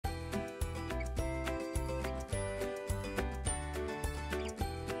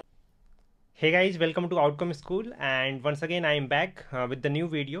Hey guys, welcome to Outcome School, and once again I am back with the new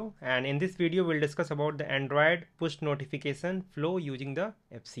video, and in this video we'll discuss about the Android push notification flow using the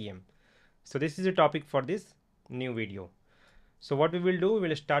FCM. So this is the topic for this new video. So what we will do, we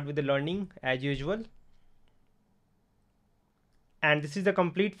will start with the learning as usual, and this is the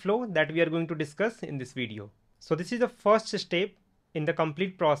complete flow that we are going to discuss in this video. So this is the first step in the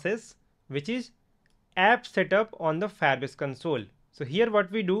complete process, which is app setup on the Firebase console. So here what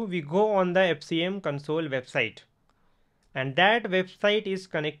we do, we go on the FCM console website, and that website is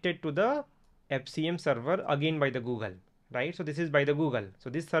connected to the FCM server again by the Google, right? So this is by the Google. So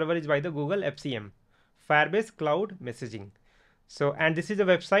this server is by the Google FCM, Firebase Cloud Messaging. So, and this is the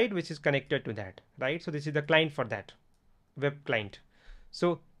website which is connected to that, right? So this is the client for that, web client.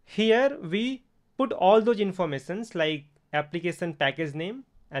 So here we put all those informations like application package name,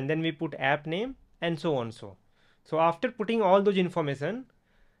 and then we put app name and so on. So after putting all those information,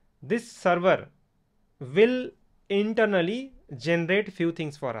 this server will internally generate few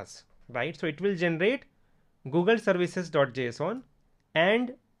things for us, right? So it will generate Google services.json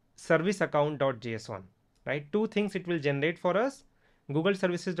and service account.json, right? Two things it will generate for us, Google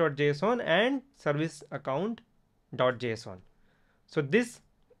services.json and service account.json. So this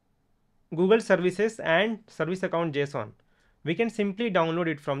Google services and service account JSON, we can simply download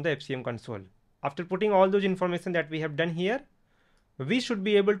it from the FCM console. After putting all those information that we have done here, we should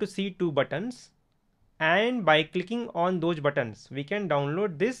be able to see two buttons, and by clicking on those buttons we can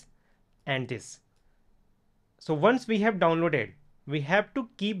download this and this. So once we have downloaded, we have to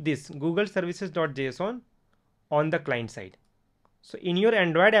keep this Google services.json on the client side. So in your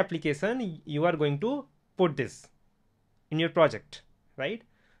Android application you are going to put this in your project, right?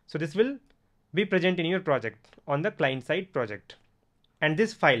 So this will be present in your project on the client side project. And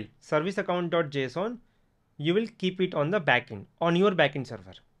this file service account.json, you will keep it on the backend, on your backend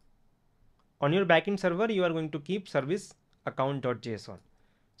server. On your backend server, you are going to keep service account.json.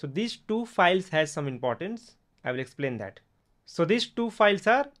 So these two files has some importance. I will explain that. So these two files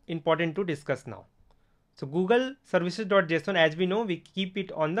are important to discuss now. So Google services.json, as we know, we keep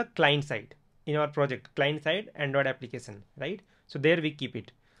it on the client side in our project, client side Android application, right? So there we keep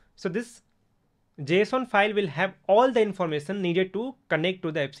it. So this JSON file will have all the information needed to connect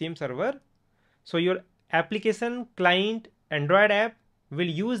to the FCM server. So your application client Android app will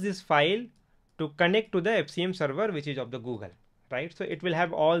use this file to connect to the FCM server, which is of the Google, right? So it will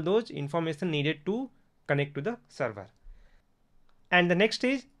have all those information needed to connect to the server. And the next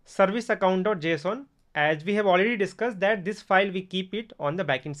is service account.json. As we have already discussed that this file we keep it on the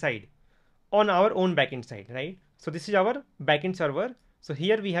backend side, on our own backend side, right? So this is our backend server. So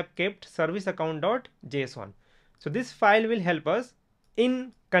here we have kept service account.json. So this file will help us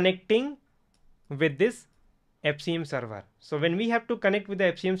in connecting with this FCM server. So when we have to connect with the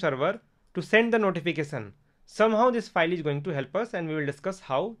FCM server to send the notification, somehow this file is going to help us, and we will discuss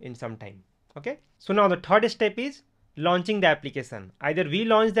how in some time. Okay. So now the third step is launching the application. Either we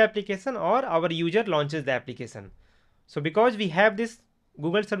launch the application or our user launches the application. So because we have this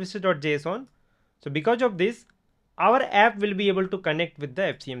Google services.json, so because of this, our app will be able to connect with the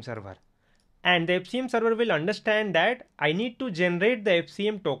FCM server, and the FCM server will understand that I need to generate the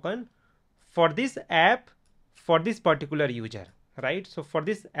FCM token for this app for this particular user, right? So for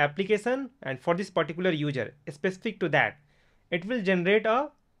this application and for this particular user specific to that, it will generate a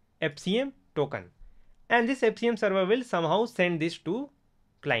FCM token, and this FCM server will somehow send this to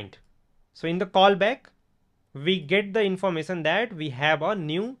client. So in the callback, we get the information that we have a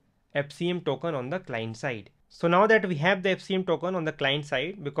new FCM token on the client side. So now that we have the FCM token on the client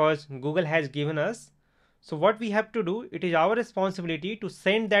side, because Google has given us, so what we have to do, it is our responsibility to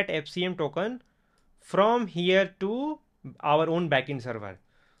send that FCM token from here to our own backend server.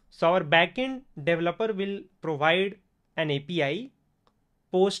 So our backend developer will provide an API,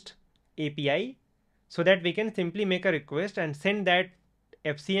 post API, so that we can simply make a request and send that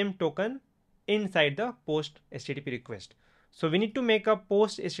FCM token inside the post HTTP request. So we need to make a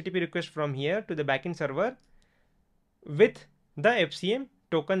post HTTP request from here to the backend server with the FCM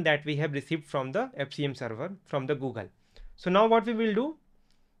token that we have received from the FCM server from the Google. So now what we will do,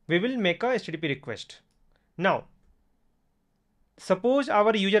 we will make a HTTP request. Now suppose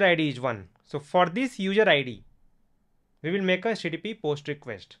our user ID is 1. So for this user ID, we will make a HTTP post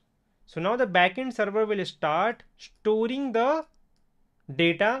request. So now the backend server will start storing the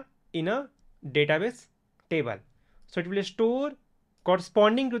data in a database table. So it will store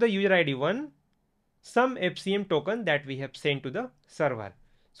corresponding to the user ID 1 some FCM token that we have sent to the server.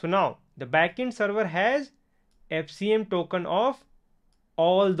 So now the backend server has FCM token of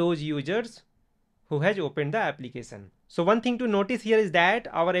all those users who has opened the application. So one thing to notice here is that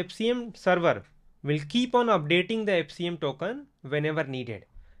our FCM server will keep on updating the FCM token whenever needed,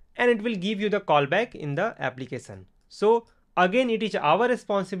 and it will give you the callback in the application. So again, it is our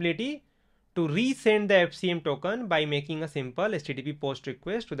responsibility to resend the FCM token by making a simple HTTP post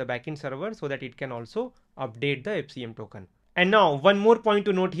request to the backend server so that it can also update the FCM token. And now one more point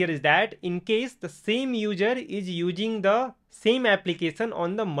to note here is that in case the same user is using the same application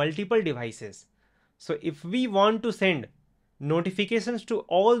on the multiple devices, so if we want to send notifications to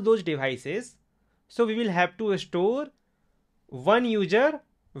all those devices, so we will have to store one user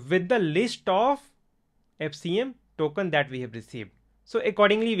with the list of FCM token that we have received. So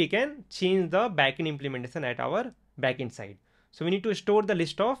accordingly, we can change the backend implementation at our backend side. So we need to store the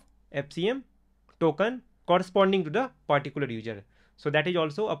list of FCM token corresponding to the particular user. So that is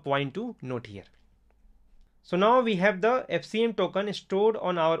also a point to note here. So now we have the FCM token stored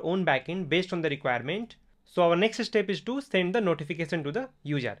on our own backend based on the requirement. So our next step is to send the notification to the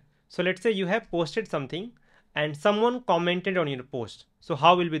user. So let's say you have posted something and someone commented on your post. So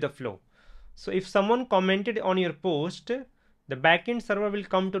how will be the flow? So if someone commented on your post, the backend server will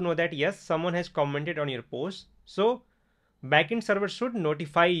come to know that yes, someone has commented on your post. So backend server should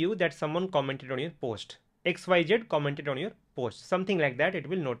notify you that someone commented on your post. XYZ commented on your post, something like that, it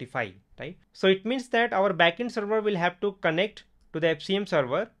will notify, right? So it means that our backend server will have to connect to the FCM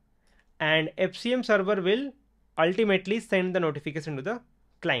server, and FCM server will ultimately send the notification to the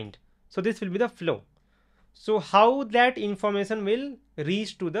client. So this will be the flow. So how that information will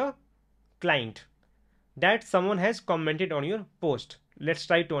reach to the client that someone has commented on your post? Let's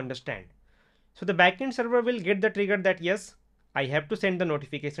try to understand. So the backend server will get the trigger that yes, I have to send the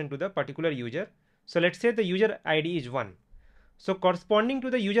notification to the particular user. So let's say the user ID is 1. So corresponding to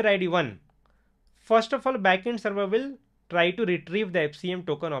the user ID 1, first of all, backend server will try to retrieve the FCM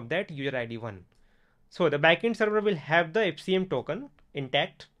token of that user ID 1. So the backend server will have the FCM token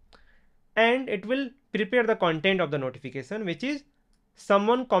intact, and it will prepare the content of the notification, which is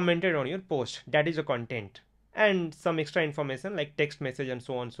someone commented on your post. That is the content, and some extra information like text message and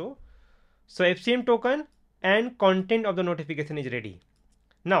so on. So FCM token and content of the notification is ready.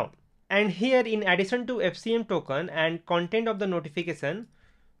 Now, and here in addition to FCM token and content of the notification,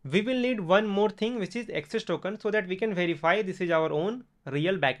 we will need one more thing, which is access token, so that we can verify this is our own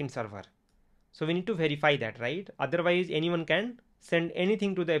real backend server. So we need to verify that, right? Otherwise anyone can send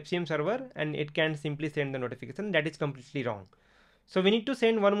anything to the FCM server and it can simply send the notification. That is completely wrong. So we need to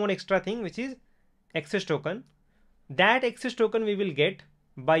send one more extra thing, which is access token. That access token we will get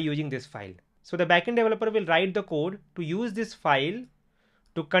by using this file. So the backend developer will write the code to use this file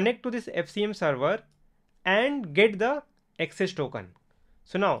to connect to this FCM server and get the access token.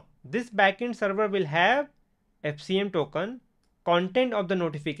 So now this backend server will have FCM token, content of the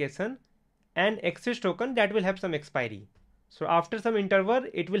notification, and access token that will have some expiry. So after some interval,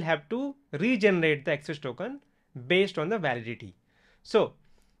 it will have to regenerate the access token based on the validity. So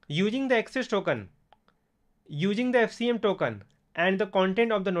using the access token, using the FCM token, and the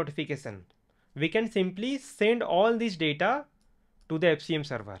content of the notification, we can simply send all this data to the FCM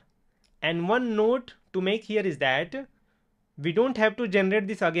server. And one note to make here is that we don't have to generate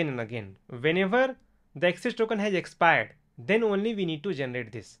this again and again. Whenever the access token has expired, then only we need to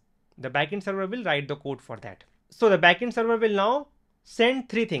generate this. The backend server will write the code for that. So the backend server will now send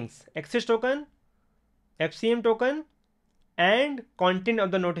three things: access token, FCM token, and content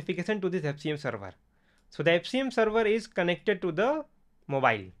of the notification to this FCM server. So the FCM server is connected to the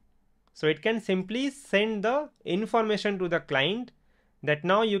mobile. So it can simply send the information to the client that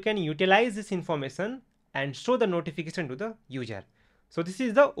now you can utilize this information and show the notification to the user. So this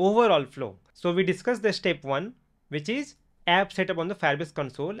is the overall flow. So we discussed the step 1, which is app setup on the Firebase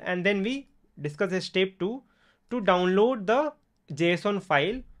console, and then we discussed the step 2 to download the JSON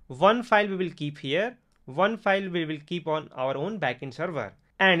file. One file we will keep here, one file we will keep on our own backend server.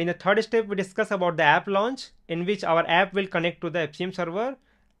 And in the third step, we discuss about the app launch, in which our app will connect to the FCM server.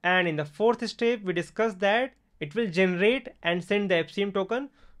 And in the fourth step, we discuss that it will generate and send the FCM token.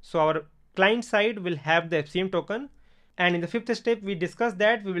 So our client side will have the FCM token. And in the fifth step, we discuss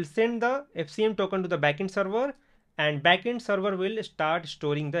that we will send the FCM token to the backend server, and backend server will start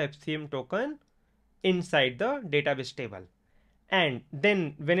storing the FCM token inside the database table. And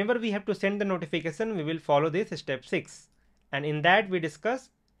then whenever we have to send the notification, we will follow this step 6. And in that we discuss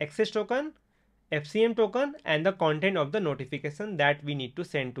access token, FCM token, and the content of the notification that we need to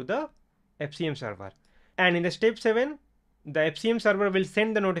send to the FCM server. And in the step 7, the FCM server will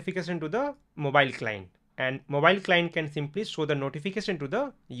send the notification to the mobile client, and mobile client can simply show the notification to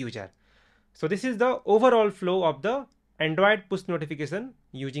the user. So this is the overall flow of the Android push notification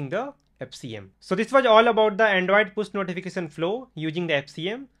using the FCM. So this was all about the Android push notification flow using the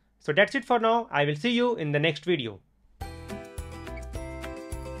FCM. So that's it for now. I will see you in the next video.